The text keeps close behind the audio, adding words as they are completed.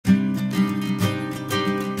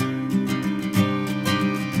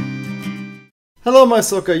Hello my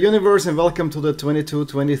soccer universe and welcome to the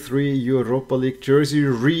 22-23 Europa League jersey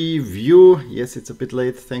review. Yes, it's a bit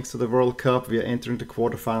late thanks to the World Cup. We are entering the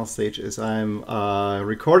quarterfinal stage as I'm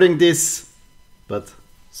recording this, but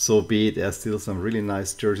so be it. There are still some really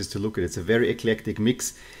nice jerseys to look at. It's a very eclectic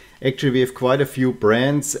mix. Actually, we have quite a few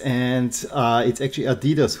brands, and it's actually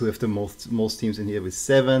Adidas who have the most teams in here with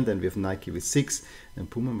 7, then we have Nike with 6, and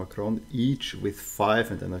Puma, Macron each with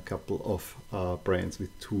 5, and then a couple of brands with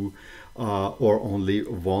 2 or only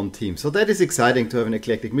 1 team. So that is exciting to have an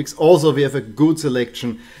eclectic mix. Also, we have a good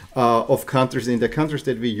selection of countries in the countries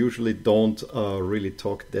that we usually don't really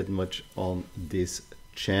talk that much on this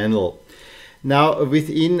channel. Now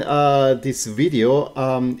within this video,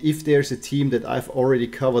 if there's a team that I've already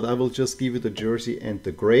covered, I will just give you the jersey and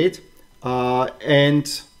the grade.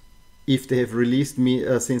 And if they have released me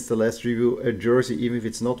since the last review a jersey, even if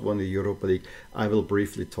it's not won the Europa League, I will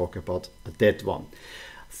briefly talk about that one.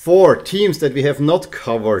 For teams that we have not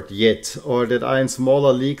covered yet or that are in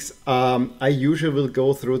smaller leagues, I usually will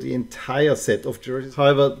go through the entire set of jerseys.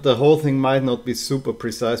 However, the whole thing might not be super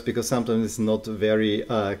precise because sometimes it's not very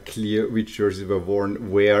clear which jerseys were worn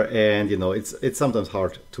where, and you know, it's sometimes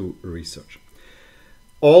hard to research.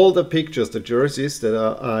 All the pictures, the jerseys that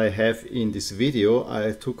I have in this video,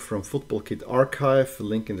 I took from Football Kit Archive,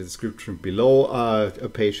 link in the description below, a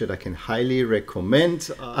page that I can highly recommend.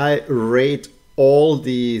 I rate all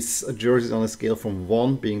these jerseys on a scale from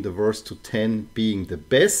 1 being the worst to 10 being the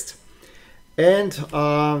best. And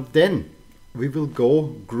then we will go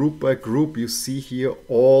group by group. You see here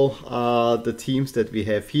all the teams that we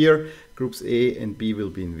have here. Groups A and B will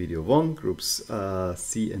be in video 1, groups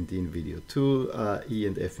C and D in video 2, E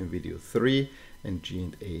and F in video 3, and G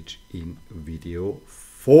and H in video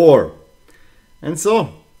 4. And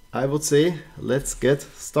so I would say let's get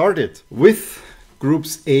started with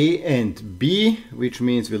Groups A and B, which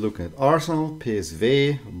means we're looking at Arsenal,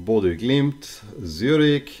 PSV, Bodø Glimt,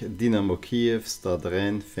 Zürich, Dynamo Kyiv, Stade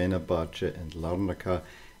Rennais, Fenerbahçe and Larnaca,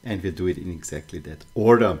 and we do it in exactly that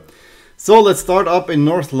order. So let's start up in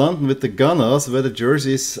North London with the Gunners, where the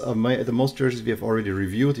jerseys, the most jerseys we have already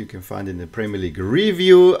reviewed. You can find in the Premier League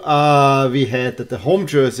review. We had that the home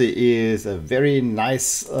jersey is a very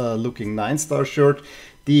nice looking 9-star shirt.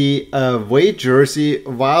 The away jersey,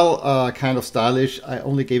 while kind of stylish, I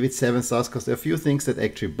only gave it 7 stars because there are a few things that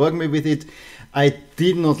actually bug me with it. I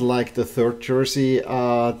did not like the third jersey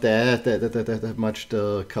that much.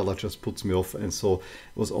 The color just puts me off, and so it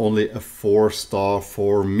was only a 4-star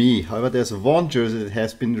for me. However, there's one jersey that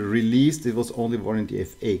has been released. It was only worn in the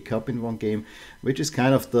FA Cup in 1 game, which is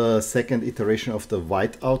kind of the second iteration of the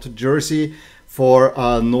whiteout jersey for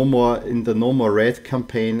No More Red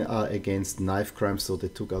campaign against knife crime. So they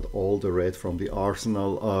took out all the red from the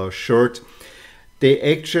Arsenal shirt. They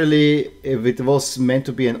actually, it was meant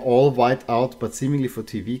to be an all white out, but seemingly for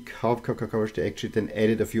TV coverage, they actually then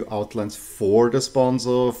added a few outlines for the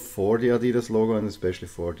sponsor, for the Adidas logo, and especially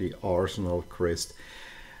for the Arsenal crest.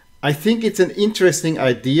 I think it's an interesting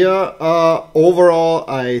idea. Overall,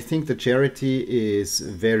 I think the charity is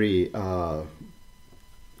very,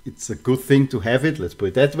 it's a good thing to have it, let's put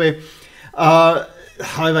it that way.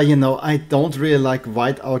 However, you know, I don't really like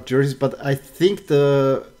white-out jerseys, but I think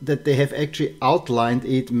that they have actually outlined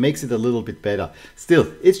it makes it a little bit better.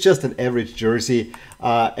 Still, it's just an average jersey,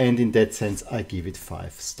 and in that sense, I give it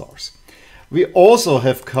 5 stars. We also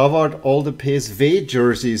have covered all the PSV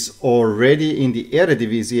jerseys already in the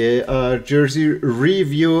Eredivisie jersey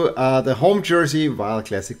review. The home jersey, while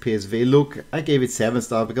classic PSV look, I gave it 7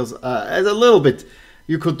 stars because as a little bit,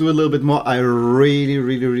 you could do a little bit more. I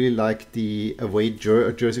really like the away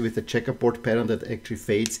jersey with the checkerboard pattern that actually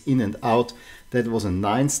fades in and out. That was a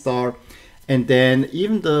 9-star. And then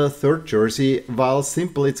even the third jersey, while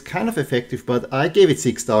simple, it's kind of effective, but I gave it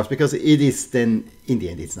 6 stars because it is then, in the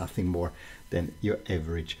end, it's nothing more than your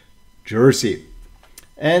average jersey.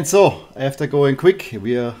 And so, after going quick,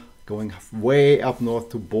 we are going way up north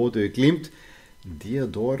to Bodø Glimt.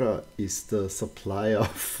 Diadora is the supplier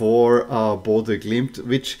for Bodø Glimt,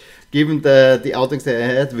 which, given the outings that I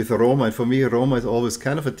had with Roma, and for me Roma is always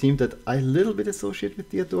kind of a team that I a little bit associate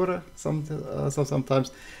with Diadora, so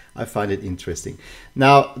sometimes I find it interesting.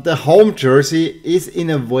 Now the home jersey is in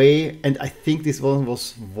a way, and I think this one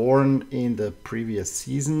was worn in the previous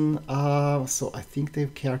season, so I think they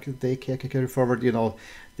carry forward. You know,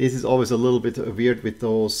 this is always a little bit weird with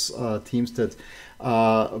those teams that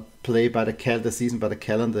play by the season by the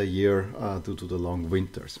calendar year due to the long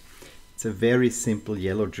winters. It's a very simple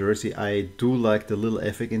yellow jersey. I do like the little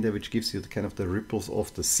effect in there, which gives you the kind of the ripples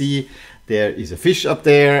of the sea. There is a fish up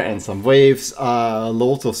there and some waves,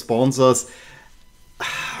 loads of sponsors.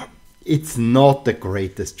 it's not the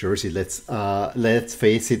greatest jersey. Let's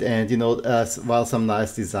face it. And you know, while some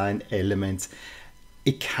nice design elements,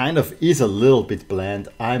 it kind of is a little bit bland.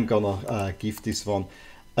 I'm gonna give this one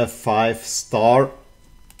a 5-star.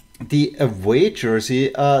 The away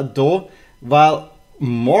jersey, though, while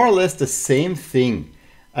more or less the same thing,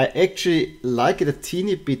 I actually like it a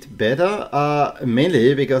teeny bit better,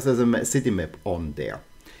 mainly because there's a city map on there.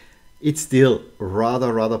 It's still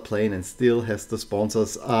rather plain and still has the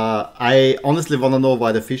sponsors. I honestly want to know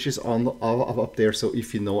why the fish is up there, so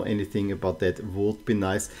if you know anything about that, would be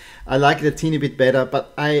nice. I like it a teeny bit better,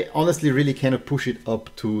 but I honestly really cannot push it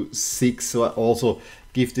up to 6, so I also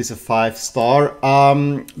give this a 5-star.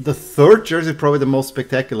 The third jersey, probably the most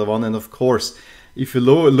spectacular one, and of course, if you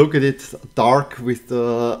look at it dark with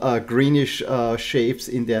the greenish shapes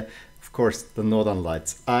in there, of course, the Northern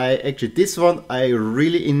Lights. This one I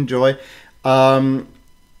really enjoy. I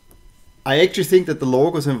actually think that the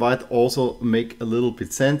logos in white also make a little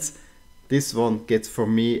bit sense. This one gets for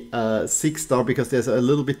me a 6-star because there's a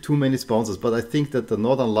little bit too many sponsors, but I think that the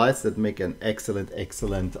Northern Lights that make an excellent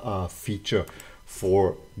feature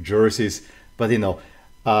for jerseys. But you know,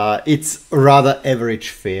 it's rather average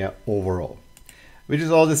fare overall. Which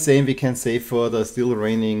is all the same we can say for the still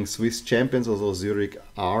reigning Swiss champions. Also Zürich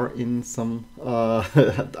are in some are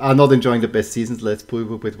not enjoying the best seasons, let's put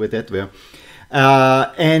it that way.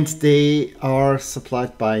 And they are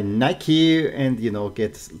supplied by Nike, and you know,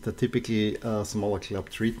 get the typically smaller club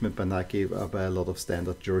treatment by Nike by a lot of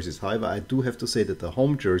standard jerseys. However, I do have to say that the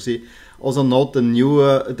home jersey, also note the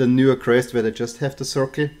newer crest where they just have the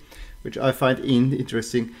circle, which I find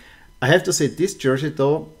interesting. I have to say this jersey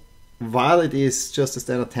though, while it is just a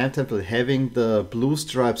standard time template, having the blue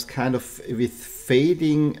stripes kind of with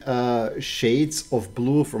fading shades of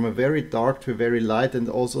blue from a very dark to a very light, and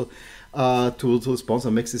also to sponsor,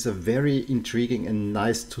 makes this a very intriguing and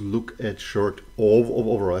nice to look at shirt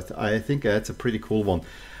overall. I think that's a pretty cool one.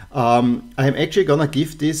 I'm actually gonna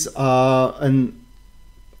give this a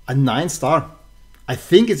 9-star. I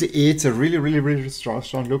think it's a really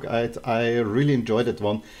strong look. I really enjoyed that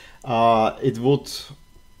one. It would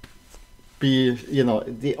be, you know,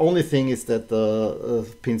 the only thing is that the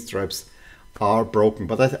pinstripes are broken,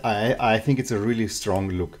 but I think it's a really strong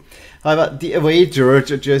look. However, the away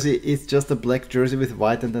jersey is just a black jersey with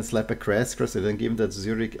white and then slap a crest across it, and given that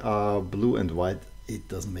Zurich are blue and white, it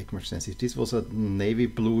doesn't make much sense. If this was a navy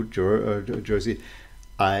blue jersey,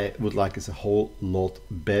 I would like it a whole lot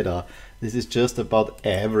better. This is just about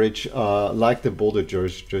average, like the Bodø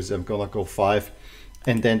jersey. I'm gonna go 5.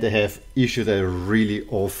 And then they have issued a really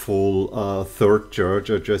awful third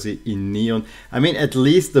jersey in neon. I mean, at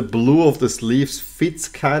least the blue of the sleeves fits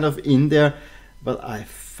kind of in there, but I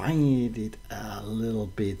find it a little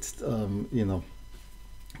bit, you know,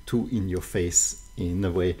 too in your face in a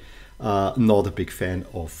way. Not a big fan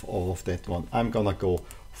of that one. I'm gonna go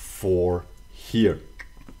 4 here.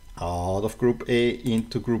 Out of Group A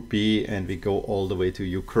into Group B, and we go all the way to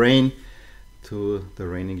Ukraine, to the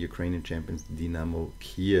reigning Ukrainian champions Dynamo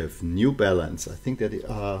Kyiv. New Balance, I think that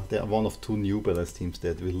they are one of 2 New Balance teams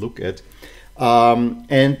that we look at.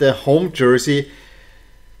 And the home jersey,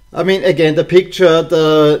 I mean, again, the picture,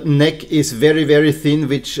 the neck is very thin,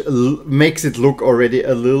 which makes it look already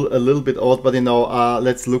a little bit odd, but you know,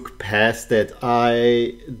 let's look past that.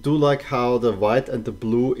 I do like how the white and the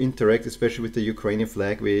blue interact, especially with the Ukrainian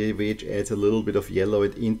flag, which adds a little bit of yellow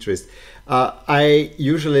and interest. I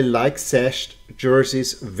usually like sashed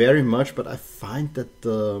jerseys very much, but I find that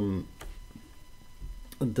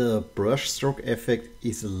the brush stroke effect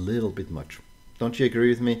is a little bit much. Don't you agree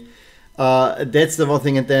with me? That's the one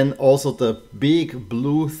thing. And then also the big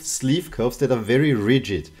blue sleeve cuffs that are very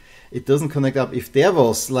rigid. It doesn't connect up. If there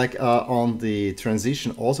was, like on the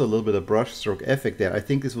transition, also a little bit of brush stroke effect there, I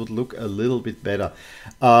think this would look a little bit better.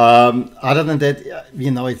 Other than that,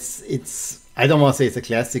 you know, it's I don't want to say it's a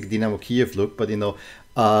classic Dynamo Kyiv look, but you know,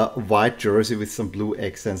 white jersey with some blue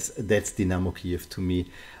accents, that's Dynamo Kyiv to me.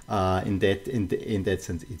 In that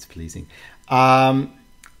sense, it's pleasing.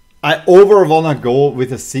 I wanna go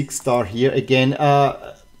with a 6-star here again.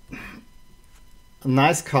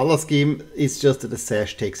 Nice color scheme. It's just that the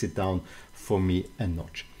sash takes it down for me a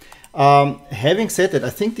notch. Having said that, I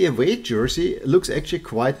think the away jersey looks actually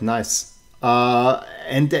quite nice.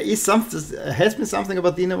 And there is has been something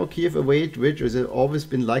about Dynamo Kyiv away jersey I've always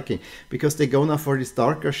been liking, because they go now for this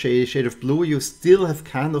darker shade of blue. You still have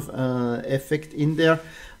kind of effect in there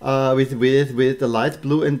with the light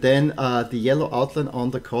blue, and then the yellow outline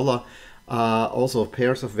on the collar also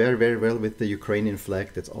pairs off very well with the Ukrainian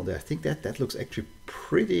flag that's on there. I think that looks actually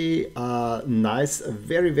pretty nice. A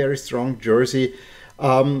very strong jersey.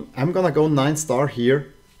 I'm gonna go 9-star here.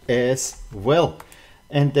 as well.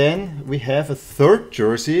 And then we have a third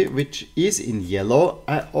jersey, which is in yellow.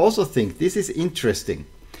 I also think this is interesting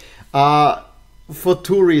for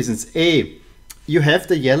two reasons. A, you have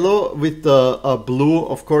the yellow with the blue,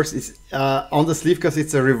 of course, is on the sleeve because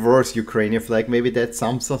it's a reverse Ukrainian flag. Maybe that's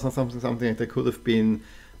something that could have been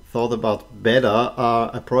thought about better.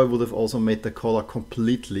 I probably would have also made the collar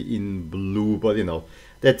completely in blue, but you know,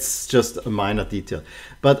 that's just a minor detail.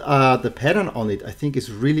 But the pattern on it, I think,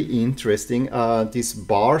 is really interesting. These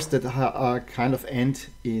bars that are kind of end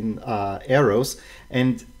in arrows,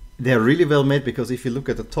 and they're really well made, because if you look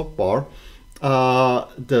at the top bar,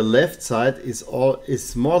 the left side is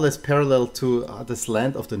more or less parallel to the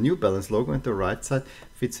slant of the New Balance logo, and the right side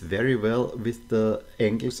fits very well with the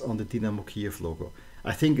angles on the Dynamo Kyiv logo.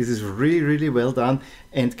 I think this is really, really well done,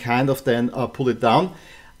 and kind of then pull it down.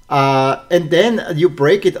 And then you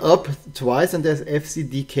break it up twice, and there's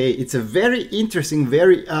FCDK. It's a very interesting,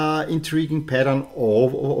 very intriguing pattern.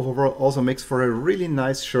 Overall, also makes for a really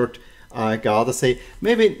nice shirt. I gotta say,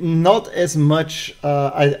 maybe not as much.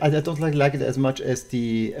 I don't like it as much as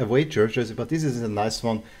the away jersey, but this is a nice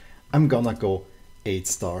one. I'm gonna go 8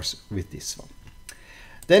 stars with this one.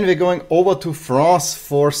 Then we're going over to France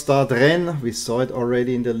for Stade Rennais. We saw it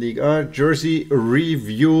already in the Ligue 1 jersey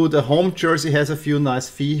review. The home jersey has a few nice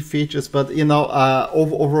features, but you know,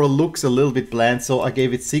 overall looks a little bit bland, so I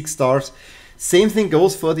gave it 6 stars. Same thing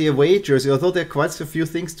goes for the away jersey, although there are quite a few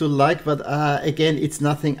things to like, but again, it's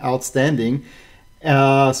nothing outstanding.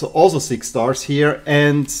 So also 6 stars here.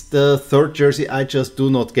 And the third jersey I just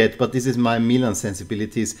do not get, but this is my Milan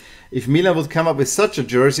sensibilities. If Milan would come up with such a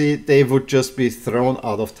jersey, they would just be thrown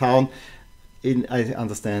out of town. I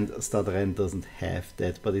understand Stade Rennais doesn't have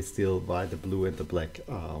that, but it's still why the blue and the black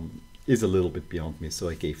is a little bit beyond me, so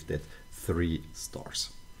I gave that 3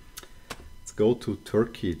 stars. Let's go to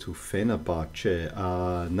Turkey, to Fenerbahçe,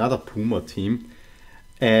 another Puma team.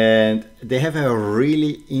 And they have a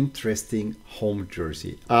really interesting home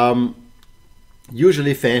jersey.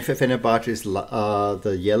 Usually Fenerbahçe is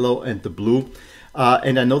the yellow and the blue.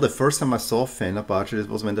 And I know the first time I saw Fenerbahçe, it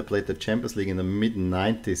was when they played the Champions League in the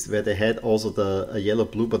mid-90s, where they had also the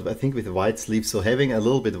yellow-blue, but I think with white sleeves. So having a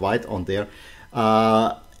little bit white on there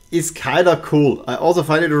is kind of cool. I also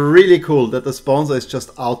find it really cool that the sponsor is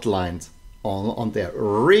just outlined on there.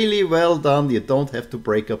 Really well done. You don't have to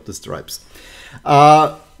break up the stripes.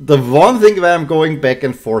 The one thing where I'm going back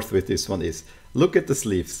and forth with this one is, look at the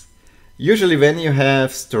sleeves. Usually when you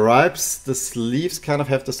have stripes, the sleeves kind of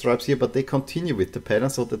have the stripes here, but they continue with the pattern,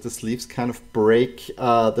 so that the sleeves kind of break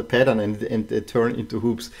the pattern and they turn into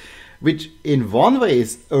hoops, which in one way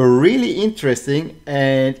is really interesting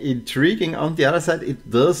and intriguing. On the other side, it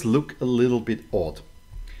does look a little bit odd.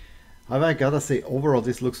 However, I gotta say, overall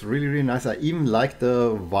this looks really, really nice. I even like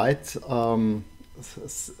the white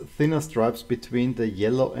thinner stripes between the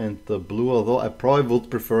yellow and the blue, although I probably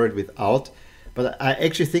would prefer it without. But I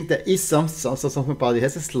actually think there is something about it. It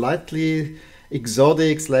has a slightly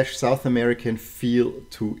exotic / South American feel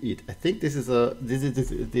to it. I think this is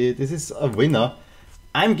a winner.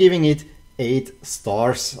 I'm giving it 8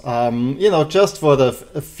 stars. You know, just for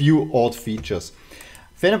a few odd features.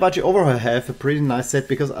 Fenerbahçe overall have a pretty nice set,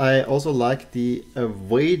 because I also like the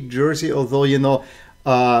away jersey, although you know,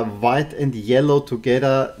 white and yellow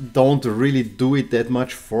together don't really do it that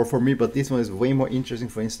much for me, but this one is way more interesting,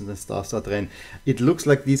 for instance, than Stade Rennais. It looks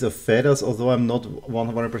like these are feathers, although I'm not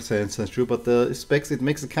 100% sure, but the specs, it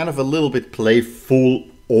makes it kind of a little bit playful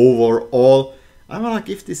overall. I'm gonna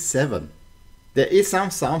give this 7. There is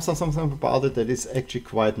something about it that is actually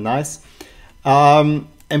quite nice.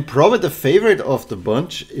 And probably the favorite of the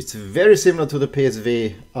bunch, it's very similar to the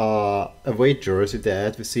PSV away jersey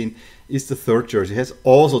that we've seen, is the third jersey. It has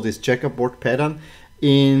also this checkerboard pattern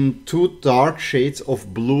in 2 dark shades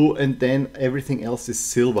of blue, and then everything else is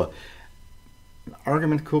silver. An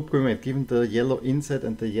argument could be made, given the yellow inside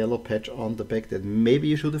and the yellow patch on the back, that maybe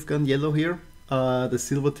you should have gone yellow here. The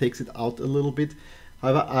silver takes it out a little bit.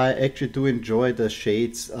 However, I actually do enjoy the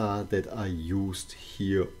shades that are used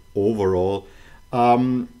here overall.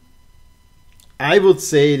 I would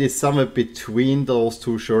say it is somewhere between those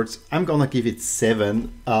 2 shirts. I'm gonna give it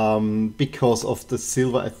 7 because of the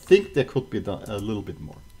silver. I think there could be a little bit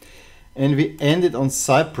more. And we ended on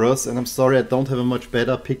Cyprus, and I'm sorry I don't have a much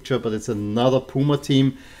better picture, but it's another Puma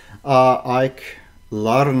team. AEK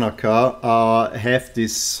Larnaca have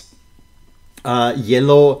this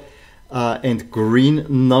yellow and green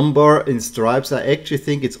number in stripes. I actually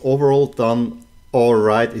think it's overall done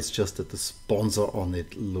alright. It's just that the sponsor on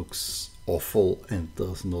it looks awful and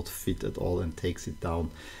does not fit at all and takes it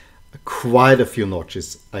down quite a few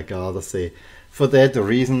notches, I gotta say. for that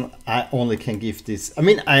reason, I only can give this. I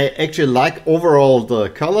mean, I actually like overall the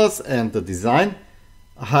colors and the design.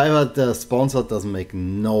 However, the sponsor doesn't make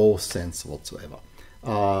no sense whatsoever.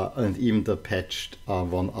 And even the patched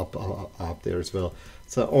one up there as well.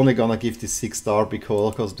 So only gonna give this 6 star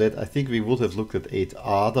because that I think we would have looked at 8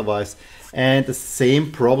 otherwise. And the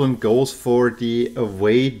same problem goes for the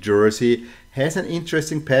away jersey. Has an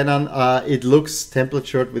interesting pattern. It looks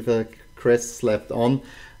template with a crest slapped on.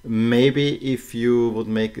 Maybe if you would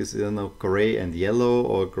make this, you know, gray and yellow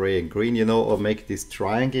or gray and green, you know, or make these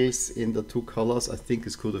triangles in the 2 colors, I think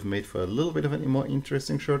this could have made for a little bit of a more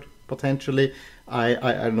interesting shirt potentially. I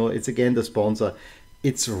don't know. It's again the sponsor.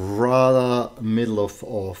 It's rather middle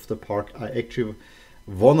of the park. I actually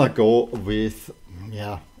wanna go with,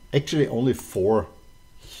 yeah, actually only 4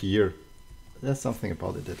 here. There's something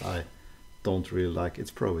about it that I don't really like. It's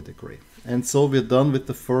probably the gray. And so we're done with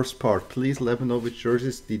the first part. Please let me know which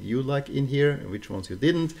jerseys did you like in here and which ones you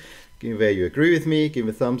didn't. Give me where you agree with me. Give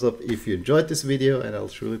me a thumbs up if you enjoyed this video, and I'll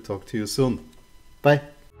surely talk to you soon. Bye.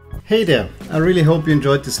 Hey there, I really hope you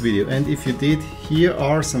enjoyed this video, and if you did, here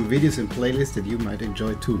are some videos and playlists that you might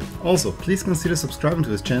enjoy too. Also, please consider subscribing to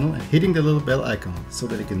this channel and hitting the little bell icon so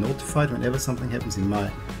that you get notified whenever something happens in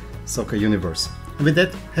my soccer universe. And with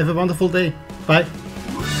that, have a wonderful day. Bye.